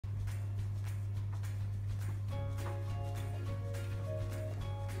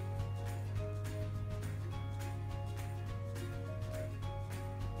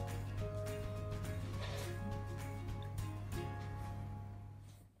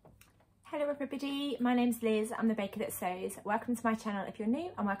Hello everybody, my name's Liz, I'm the baker that sews. Welcome to my channel if you're new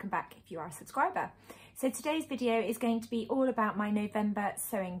and welcome back if you are a subscriber. So today's video is going to be all about my November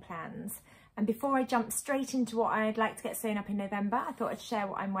sewing plans. And before I jump straight into what I'd like to get sewn up in November, I thought I'd share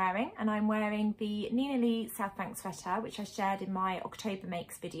what I'm wearing. And I'm wearing the Nina Lee South Bank sweater, which I shared in my October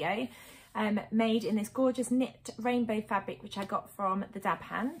makes video, made in this gorgeous knit rainbow fabric, which I got from the Dab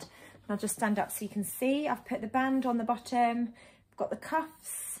Hand. And I'll just stand up so you can see. I've put the band on the bottom, I've got the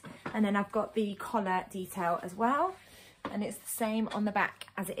cuffs, and then I've got the collar detail as well. And it's the same on the back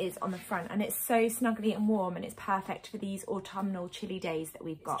as it is on the front, and it's so snuggly and warm, and it's perfect for these autumnal chilly days that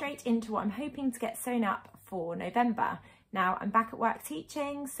we've got. Straight into what I'm hoping to get sewn up for November. Now I'm back at work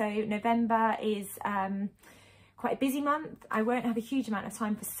teaching, so November is quite a busy month. I won't have a huge amount of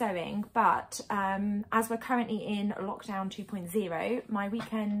time for sewing, but as we're currently in lockdown 2.0, my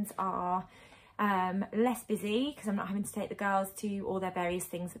weekends are less busy because I'm not having to take the girls to all their various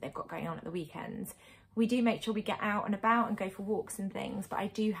things that they've got going on at the weekends. We do make sure we get out and about and go for walks and things, but I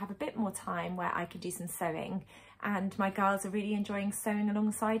do have a bit more time where I can do some sewing, and my girls are really enjoying sewing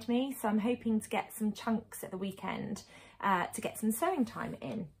alongside me, so I'm hoping to get some chunks at the weekend to get some sewing time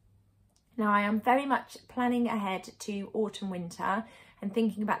in. Now I am very much planning ahead to autumn winter and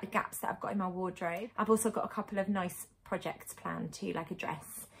thinking about the gaps that I've got in my wardrobe. I've also got a couple of nice projects planned too, like a dress.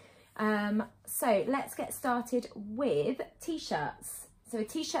 So let's get started with t-shirts. So a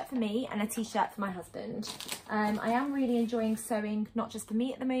t-shirt for me and a t-shirt for my husband. I am really enjoying sewing, not just for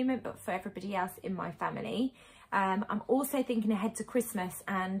me at the moment, but for everybody else in my family. I'm also thinking ahead to Christmas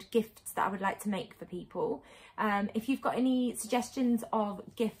and gifts that I would like to make for people. If you've got any suggestions of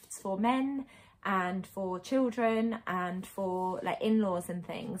gifts for men and for children and for like in-laws and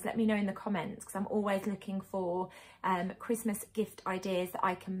things, let me know in the comments, because I'm always looking for Christmas gift ideas that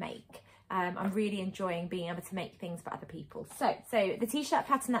I can make. I'm really enjoying being able to make things for other people. So the t-shirt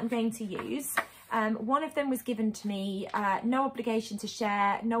pattern that I'm going to use, one of them was given to me, no obligation to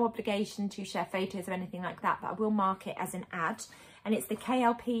share, no obligation to share photos or anything like that, but I will mark it as an ad. And it's the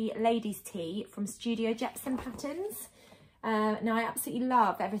KLP Ladies Tee from Studio Jepson Patterns. Now I absolutely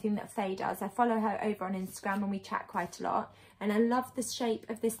love everything that Faye does. I follow her over on Instagram and we chat quite a lot. And I love the shape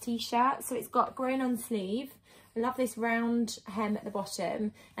of this t-shirt. So it's got grown on sleeve. I love this round hem at the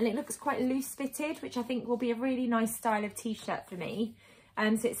bottom, and it looks quite loose fitted, which I think will be a really nice style of t-shirt for me.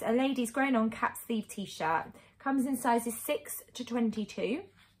 So it's a ladies grown on cap sleeve t-shirt. Comes in sizes 6 to 22.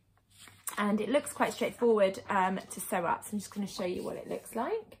 And it looks quite straightforward to sew up. So I'm just going to show you what it looks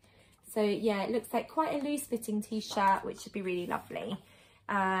like. So yeah, it looks like quite a loose fitting t-shirt, which should be really lovely.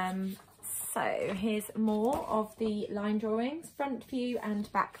 So here's more of the line drawings, front view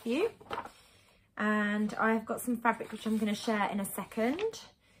and back view. And I've got some fabric which I'm going to share in a second.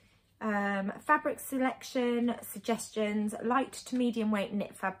 Fabric selection, suggestions, light to medium weight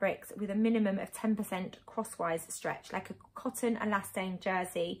knit fabrics with a minimum of 10% crosswise stretch, like a cotton elastane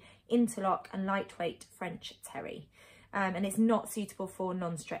jersey, interlock and lightweight French terry. And it's not suitable for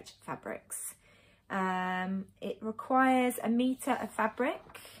non-stretch fabrics. It requires a metre of fabric.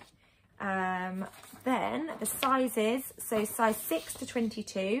 Then the sizes, so size 6 to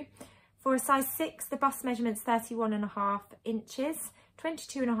 22. For a size 6, the bust measurement's 31.5 inches,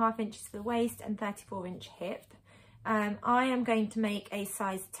 22.5 inches for the waist and 34-inch hip. I am going to make a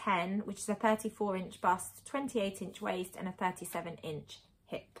size 10, which is a 34-inch bust, 28-inch waist and a 37-inch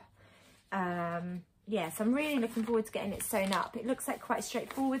hip. Yeah, so I'm really looking forward to getting it sewn up. It looks like quite a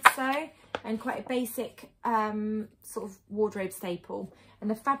straightforward sew and quite a basic sort of wardrobe staple. And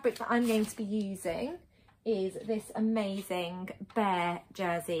the fabric that I'm going to be using is this amazing bear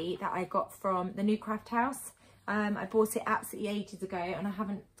jersey that I got from the New Craft House. I bought it absolutely ages ago and I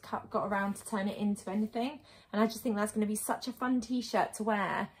haven't got around to turn it into anything. And I just think that's going to be such a fun t-shirt to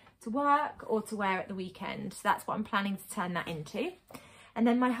wear to work or to wear at the weekend. So that's what I'm planning to turn that into. And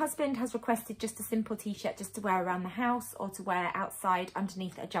then my husband has requested just a simple t-shirt just to wear around the house or to wear outside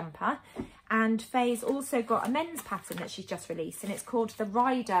underneath a jumper. And Faye's also got a men's pattern that she's just released, and it's called the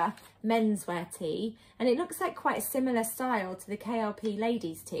Rider Menswear Tee. And it looks like quite a similar style to the KLP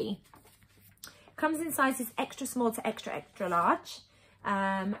Ladies Tee. Comes in sizes extra small to extra, extra large.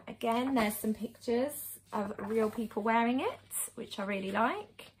 Again, there's some pictures of real people wearing it, which I really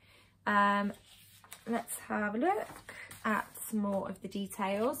like. Let's have a look at some more of the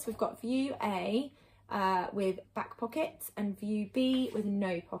details. We've got view A with back pocket and view B with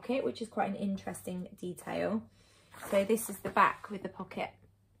no pocket, which is quite an interesting detail. So this is the back with the pocket,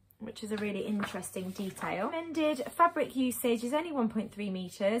 which is a really interesting detail. Recommended fabric usage is only 1.3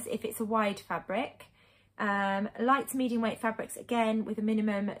 meters if it's a wide fabric. Light to medium weight fabrics, again with a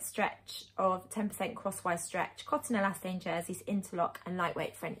minimum stretch of 10% crosswise stretch, cotton elastane jerseys, interlock and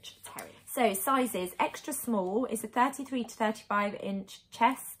lightweight French terry. So sizes, extra small is a 33 to 35 inch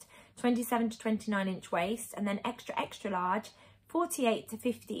chest, 27 to 29 inch waist, and then extra large, 48 to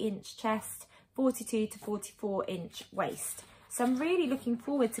 50 inch chest, 42 to 44 inch waist. So I'm really looking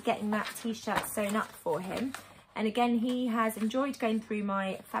forward to getting that t-shirt sewn up for him. And again, he has enjoyed going through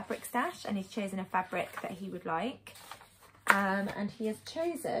my fabric stash and he's chosen a fabric that he would like. And he has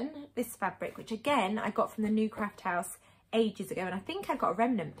chosen this fabric, which again, I got from the New Craft House ages ago. And I think I got a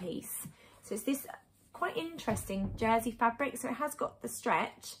remnant piece. So it's this quite interesting jersey fabric. So it has got the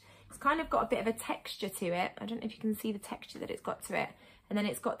stretch. It's kind of got a bit of a texture to it. I don't know if you can see the texture that it's got to it. And then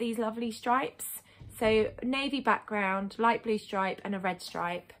it's got these lovely stripes. So navy background, light blue stripe and a red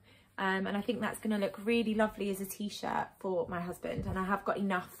stripe. And I think that's going to look really lovely as a t-shirt for my husband. And I have got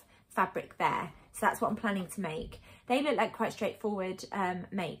enough fabric there. So that's what I'm planning to make. They look like quite straightforward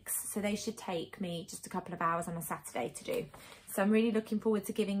makes. So they should take me just a couple of hours on a Saturday to do. So I'm really looking forward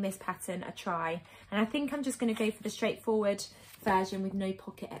to giving this pattern a try. And I think I'm just going to go for the straightforward version with no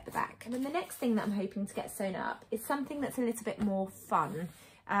pocket at the back. And then the next thing that I'm hoping to get sewn up is something that's a little bit more fun.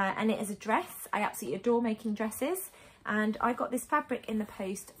 And it is a dress. I absolutely adore making dresses. And I got this fabric in the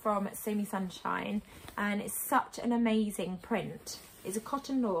post from Sew Me Sunshine, and it's such an amazing print. It's a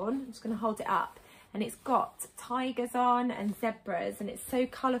cotton lawn. I'm just going to hold it up, and it's got tigers on and zebras, and it's so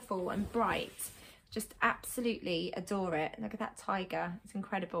colourful and bright. Just absolutely adore it. Look at that tiger, it's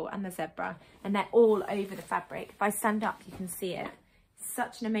incredible, and the zebra, and they're all over the fabric. If I stand up you can see it.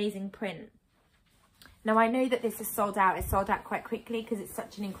 Such an amazing print. Now I know that this is sold out. It's sold out quite quickly because it's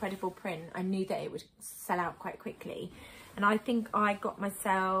such an incredible print. I knew that it would sell out quite quickly. And I think I got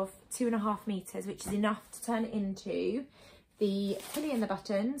myself 2.5 meters, which is enough to turn it into the Tilly and the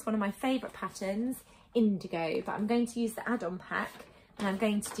Buttons, one of my favourite patterns, Indigo. But I'm going to use the add-on pack, and I'm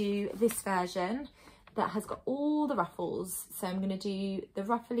going to do this version that has got all the ruffles. So I'm going to do the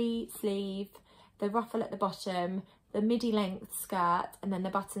ruffly sleeve, the ruffle at the bottom, the midi length skirt, and then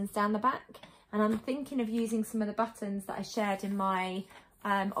the buttons down the back. And I'm thinking of using some of the buttons that I shared in my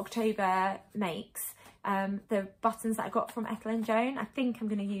October makes. The buttons that I got from Ethel and Joan, I think I'm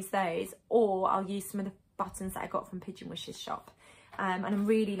going to use those, or I'll use some of the buttons that I got from Pigeon Wish's shop. And I'm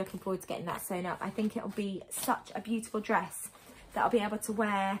really looking forward to getting that sewn up. I think it'll be such a beautiful dress that I'll be able to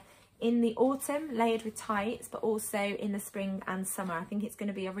wear in the autumn, layered with tights, but also in the spring and summer. I think it's going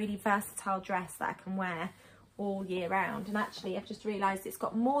to be a really versatile dress that I can wear all year round. And actually I've just realised it's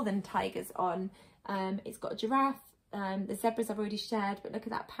got more than tigers on. It's got a giraffe, the zebras I've already shared, but look at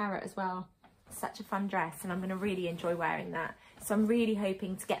that parrot as well. Such a fun dress, and I'm going to really enjoy wearing that. So I'm really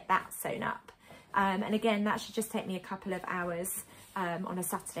hoping to get that sewn up. And again, that should just take me a couple of hours on a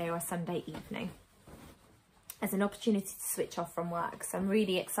Saturday or a Sunday evening as an opportunity to switch off from work. So I'm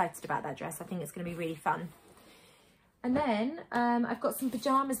really excited about that dress. I think it's going to be really fun. And then I've got some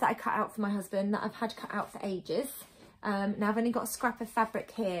pyjamas that I cut out for my husband that I've had cut out for ages. Now I've only got a scrap of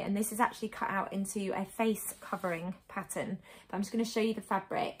fabric here, and this is actually cut out into a face covering pattern. But I'm just going to show you the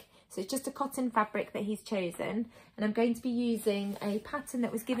fabric. So it's just a cotton fabric that he's chosen, and I'm going to be using a pattern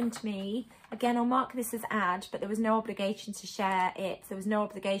that was given to me. Again, I'll mark this as ad, but there was no obligation to share it. There was no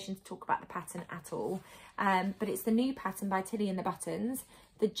obligation to talk about the pattern at all. But it's the new pattern by Tilly and the Buttons,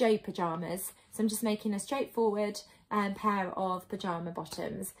 the Joe pyjamas. So I'm just making a straightforward pair of pyjama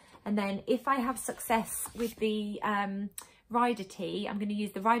bottoms. And then if I have success with the rider tee, I'm going to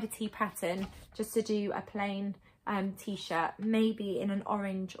use the rider tee pattern just to do a plain t-shirt, maybe in an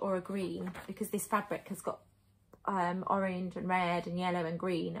orange or a green, because this fabric has got orange and red and yellow and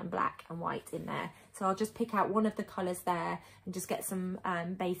green and black and white in there. So I'll just pick out one of the colours there and just get some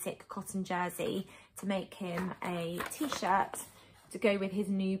basic cotton jersey to make him a t-shirt to go with his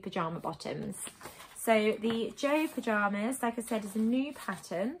new pyjama bottoms. So the Joe pyjamas, like I said, is a new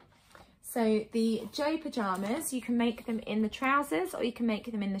pattern. So the Joe pyjamas, you can make them in the trousers or you can make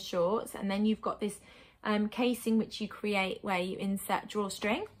them in the shorts, and then you've got this casing which you create where you insert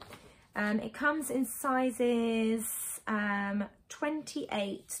drawstring. It comes in sizes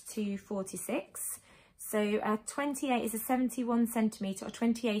 28 to 46. So 28 is a 71 centimetre or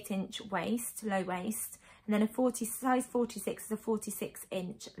 28 inch waist, low waist, and then size 46 is a 46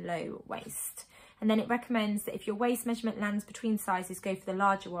 inch low waist. And then it recommends that if your waist measurement lands between sizes, go for the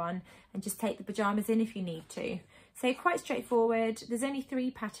larger one and just take the pyjamas in if you need to. So quite straightforward. There's only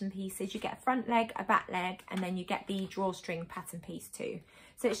 3 pattern pieces. You get a front leg, a back leg, and then you get the drawstring pattern piece too.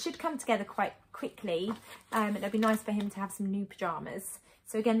 So it should come together quite quickly. It'll be nice for him to have some new pyjamas.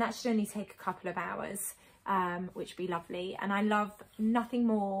 So again, that should only take a couple of hours. which would be lovely. And I love nothing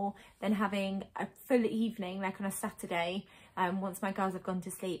more than having a full evening, like on a Saturday. Once my girls have gone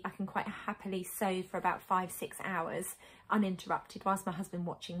to sleep, I can quite happily sew for about 5-6 hours uninterrupted whilst my husband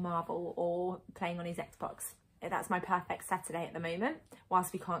watching Marvel or playing on his Xbox. That's my perfect Saturday at the moment,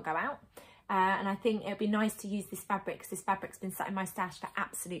 whilst we can't go out. And I think it would be nice to use this fabric because this fabric's been sat in my stash for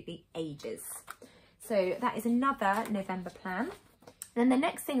absolutely ages. So that is another November plan. Then the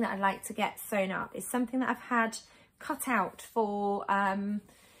next thing that I'd like to get sewn up is something that I've had cut out for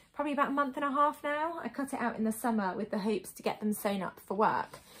probably about a month and a half now. I cut it out in the summer with the hopes to get them sewn up for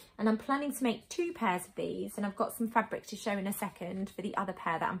work. And I'm planning to make 2 pairs of these, and I've got some fabric to show in a second for the other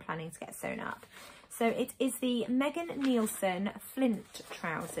pair that I'm planning to get sewn up. So it is the Megan Nielsen Flint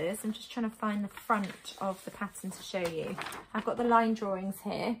trousers. I'm just trying to find the front of the pattern to show you. I've got the line drawings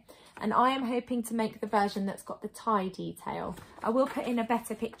here, and I am hoping to make the version that's got the tie detail. I will put in a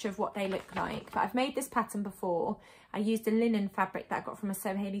better picture of what they look like, but I've made this pattern before. I used a linen fabric that I got from a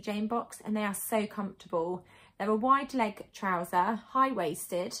Sew Hayley Jane box, and they are so comfortable. They're a wide leg trouser,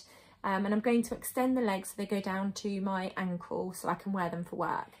 high-waisted, and I'm going to extend the legs so they go down to my ankle so I can wear them for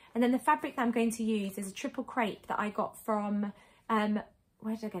work. And then the fabric that I'm going to use is a triple crepe that I got from,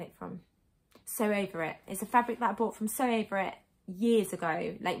 where did I get it from? Sew Over It. It's a fabric that I bought from Sew Over It years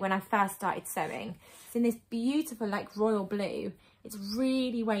ago, like when I first started sewing. It's in this beautiful like royal blue. It's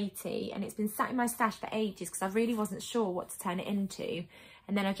really weighty, and it's been sat in my stash for ages because I really wasn't sure what to turn it into.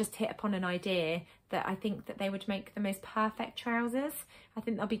 And then I just hit upon an idea that I think that they would make the most perfect trousers. I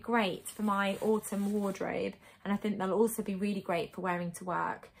think they'll be great for my autumn wardrobe, and I think they'll also be really great for wearing to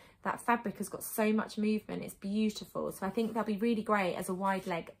work. That fabric has got so much movement, it's beautiful. So I think they'll be really great as a wide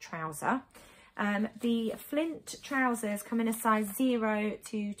leg trouser. The Flint trousers come in a size 0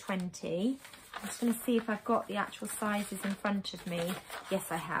 to 20. I'm just going to see if I've got the actual sizes in front of me. Yes,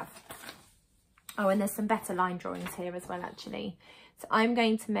 I have. Oh, and there's some better line drawings here as well, actually. So I'm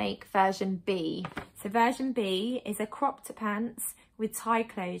going to make version B. So version B is a cropped pants with tie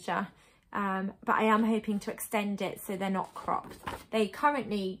closure, but I am hoping to extend it so they're not cropped. They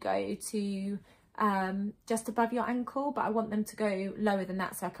currently go to just above your ankle, but I want them to go lower than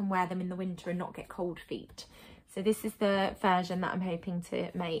that so I can wear them in the winter and not get cold feet. So this is the version that I'm hoping to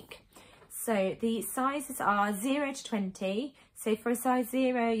make. So the sizes are 0 to 20. So for a size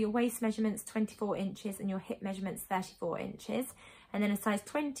 0, your waist measurement's 24 inches and your hip measurement's 34 inches. And then a size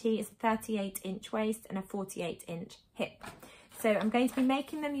 20 is a 38-inch waist and a 48-inch hip. So I'm going to be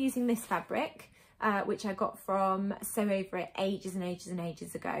making them using this fabric, which I got from Sew Over It ages and ages and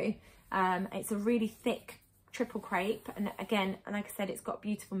ages ago. It's a really thick triple crepe, and again, like I said, it's got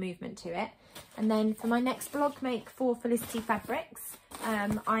beautiful movement to it. And then for my next blog make for Felicity Fabrics,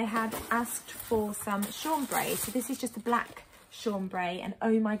 I had asked for some chambray. So this is just a black chambray, and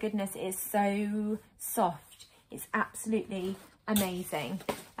oh my goodness, it is so soft. It's absolutely amazing.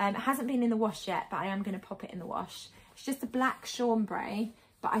 It hasn't been in the wash yet, but I am going to pop it in the wash. It's just a black chambray,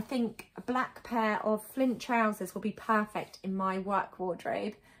 but I think a black pair of Flint trousers will be perfect in my work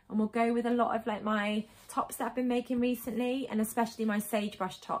wardrobe, and will go with a lot of like my tops that I've been making recently, and especially my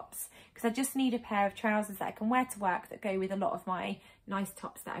sagebrush tops, because I just need a pair of trousers that I can wear to work that go with a lot of my nice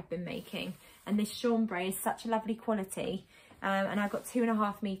tops that I've been making. And this chambray is such a lovely quality, and I've got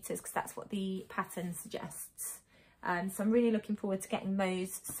 2.5 meters because that's what the pattern suggests. So I'm really looking forward to getting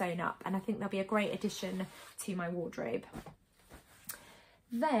those sewn up, and I think they'll be a great addition to my wardrobe.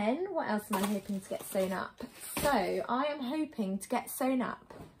 Then what else am I hoping to get sewn up? So I am hoping to get sewn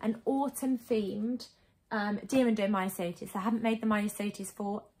up an autumn themed Dear and Doe Myosotis. I haven't made the Myosotis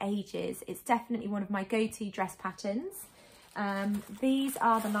for ages. It's definitely one of my go-to dress patterns. These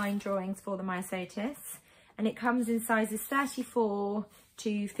are the line drawings for the Myosotis, and it comes in sizes 34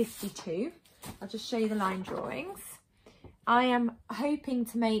 to 52. I'll just show you the line drawings. I am hoping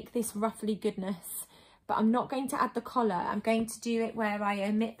to make this ruffly goodness, but I'm not going to add the collar. I'm going to do it where I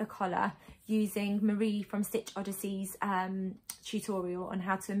omit the collar using Marie from Stitch Odyssey's tutorial on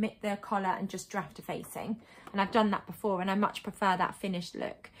how to omit the collar and just draft a facing. And I've done that before, and I much prefer that finished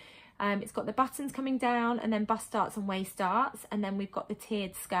look. It's got the buttons coming down, and then bust darts and waist darts, and then we've got the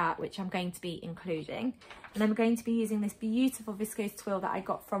tiered skirt, which I'm going to be including. And I'm going to be using this beautiful viscose twill that I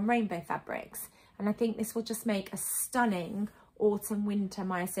got from Rainbow Fabrics, and I think this will just make a stunning autumn winter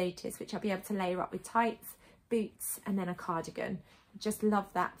Myosotis, which I'll be able to layer up with tights, boots, and then a cardigan. I just love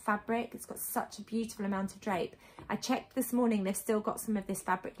that fabric. It's got such a beautiful amount of drape. I checked this morning, they've still got some of this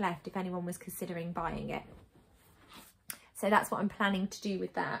fabric left if anyone was considering buying it. So that's what I'm planning to do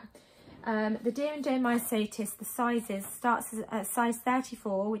with that. The Dear and Doe Myosotis, the sizes starts at size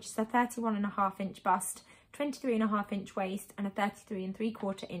 34, which is a 31.5 inch bust, 23.5 inch waist, and a 33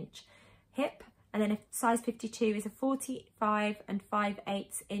 3/4 inch hip. And then a size 52 is a 45 and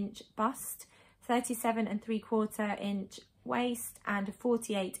 5/8 inch bust, 37 and 3/4 inch waist, and a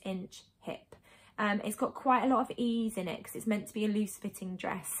 48 inch hip. It's got quite a lot of ease in it because it's meant to be a loose fitting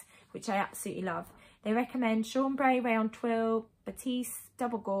dress, which I absolutely love. They recommend chambray, rayon twill, batiste,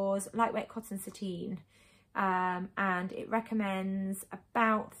 double gauze, lightweight cotton sateen. And it recommends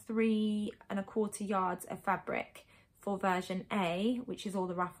about 3 1/4 yards of fabric for version A, which is all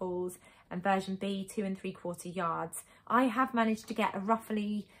the ruffles, and version B 2 3/4 yards. I have managed to get a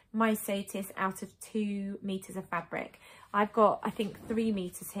roughly mysotis out of 2 meters of fabric. I've got, I think, 3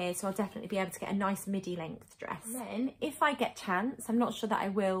 meters here, so I'll definitely be able to get a nice midi length dress. And then if I get chance, I'm not sure that I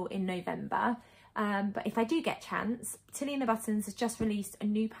will in November, but if I do get chance, Tilly and the Buttons has just released a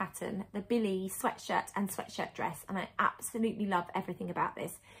new pattern, the Billy sweatshirt and sweatshirt dress, and I absolutely love everything about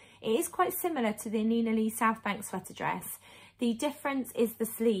this. It is quite similar to the Nina Lee Southbank sweater dress. The difference is the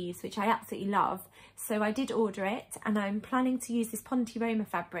sleeves, which I absolutely love. So I did order it, and I'm planning to use this Ponte Roma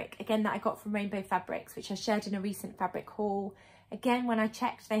fabric, again, that I got from Rainbow Fabrics, which I shared in a recent fabric haul. Again, when I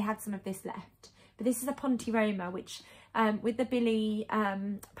checked, they had some of this left. But this is a Ponte Roma, which with the Billy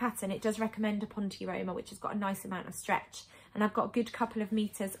pattern, it does recommend a Ponte Roma, which has got a nice amount of stretch. And I've got a good couple of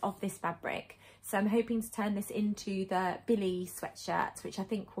meters of this fabric. So I'm hoping to turn this into the Billy sweatshirt, which I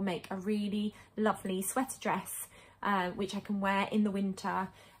think will make a really lovely sweater dress, which I can wear in the winter,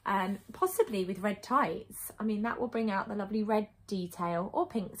 possibly with red tights. I mean, that will bring out the lovely red detail, or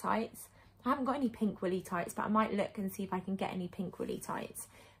pink tights. I haven't got any pink woolly tights, but I might look and see if I can get any pink woolly tights.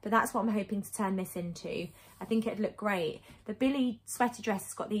 But that's what I'm hoping to turn this into. I think it'd look great. The Billy sweater dress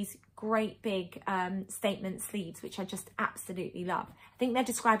has got these great big statement sleeves, which I just absolutely love. I think they're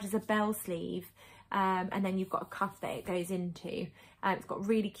described as a bell sleeve, and then you've got a cuff that it goes into. It's got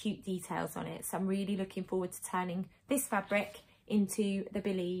really cute details on it. So I'm really looking forward to turning this fabric into the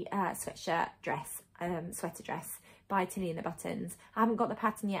Billy sweatshirt dress, sweater dress by Tilly and the Buttons. I haven't got the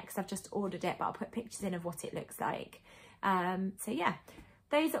pattern yet because I've just ordered it, but I'll put pictures in of what it looks like. So yeah,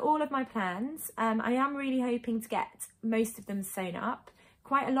 those are all of my plans. I am really hoping to get most of them sewn up.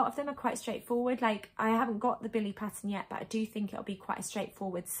 Quite a lot of them are quite straightforward. Like, I haven't got the Billy pattern yet, but I do think it'll be quite a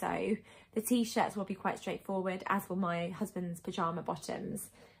straightforward sew. The t-shirts will be quite straightforward, as will my husband's pyjama bottoms.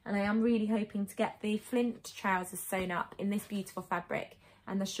 And I am really hoping to get the Flint trousers sewn up in this beautiful fabric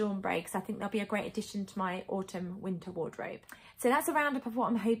and the chambray, because I think they'll be a great addition to my autumn winter wardrobe. So that's a roundup of what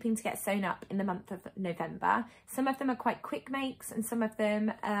I'm hoping to get sewn up in the month of November. Some of them are quite quick makes and some of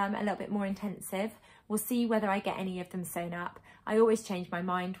them a little bit more intensive. We'll see whether I get any of them sewn up. I always change my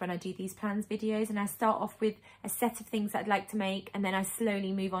mind when I do these plans videos, and I start off with a set of things that I'd like to make, and then I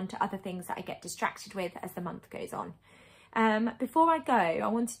slowly move on to other things that I get distracted with as the month goes on. Before I go, I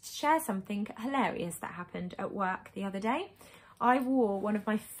wanted to share something hilarious that happened at work the other day. I wore one of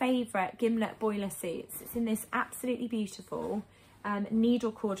my favourite gimlet boiler suits. It's in this absolutely beautiful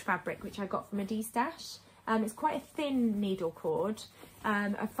needle cord fabric, which I got from a D-Stash. It's quite a thin needle cord,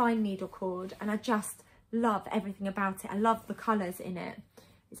 a fine needle cord, and I just love everything about it. I love the colours in it.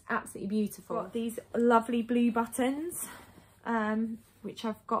 It's absolutely beautiful. Got these lovely blue buttons, which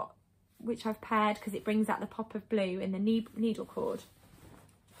I've paired because it brings out the pop of blue in the needle cord.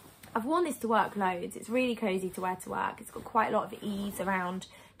 I've worn this to work loads. It's really cosy to wear to work. It's got quite a lot of ease around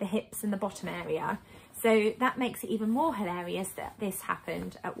the hips and the bottom area. So that makes it even more hilarious that this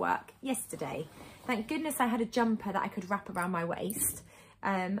happened at work yesterday. Thank goodness I had a jumper that I could wrap around my waist.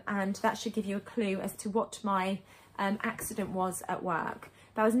 And that should give you a clue as to what my accident was at work.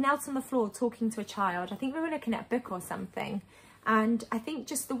 But I was knelt on the floor talking to a child. I think we were looking at a book or something. And I think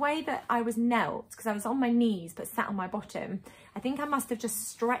just the way that I was knelt, because I was on my knees but sat on my bottom, I think I must have just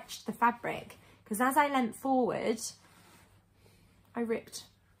stretched the fabric, because as I leant forward, I ripped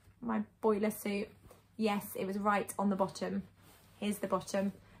my boiler suit. Yes, it was right on the bottom. Here's the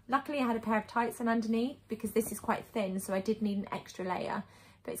bottom. Luckily I had a pair of tights on underneath, because this is quite thin, so I did need an extra layer,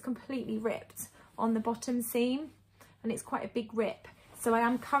 but it's completely ripped on the bottom seam, and it's quite a big rip. So I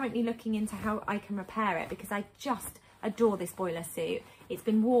am currently looking into how I can repair it, because I just adore this boiler suit. It's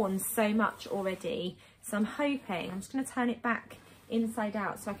been worn so much already, so I'm hoping, I'm just going to turn it back inside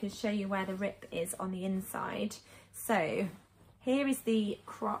out so I can show you where the rip is on the inside. So here is the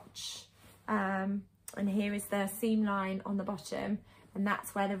crotch, and here is the seam line on the bottom, and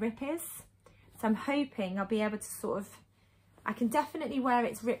that's where the rip is. So I'm hoping I'll be able to sort of, I can definitely, where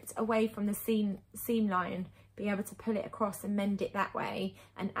it's ripped away from the seam line, be able to pull it across and mend it that way,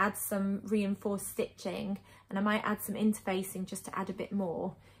 and add some reinforced stitching, and I might add some interfacing just to add a bit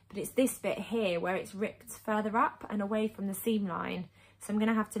more. But it's this bit here where it's ripped further up and away from the seam line, so I'm going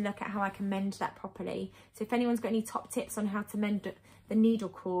to have to look at how I can mend that properly. So if anyone's got any top tips on how to mend the needle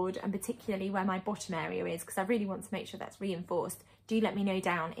cord and particularly where my bottom area is, because I really want to make sure that's reinforced, do let me know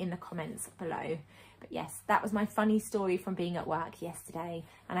down in the comments below. But yes, that was my funny story from being at work yesterday,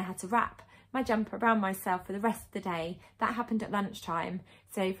 and I had to wrap my jumper around myself for the rest of the day. That happened at lunchtime,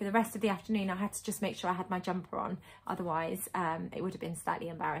 so for the rest of the afternoon I had to just make sure I had my jumper on, otherwise it would have been slightly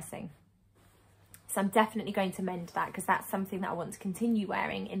embarrassing. So I'm definitely going to mend that, because that's something that I want to continue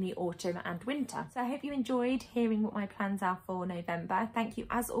wearing in the autumn and winter. So I hope you enjoyed hearing what my plans are for November. Thank you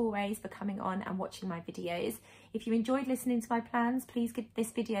as always for coming on and watching my videos. If you enjoyed listening to my plans, please give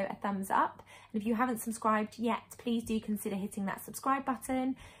this video a thumbs up. And if you haven't subscribed yet, please do consider hitting that subscribe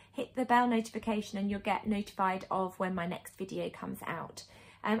button. Hit the bell notification and you'll get notified of when my next video comes out.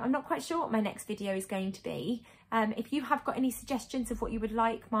 I'm not quite sure what my next video is going to be. If you have got any suggestions of what you would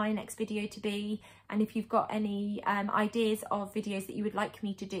like my next video to be, and if you've got any ideas of videos that you would like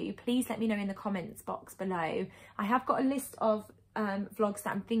me to do, please let me know in the comments box below. I have got a list of vlogs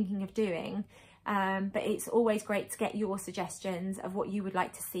that I'm thinking of doing, but it's always great to get your suggestions of what you would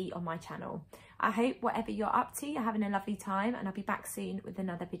like to see on my channel. I hope whatever you're up to, you're having a lovely time, and I'll be back soon with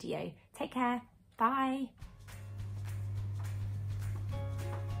another video. Take care. Bye.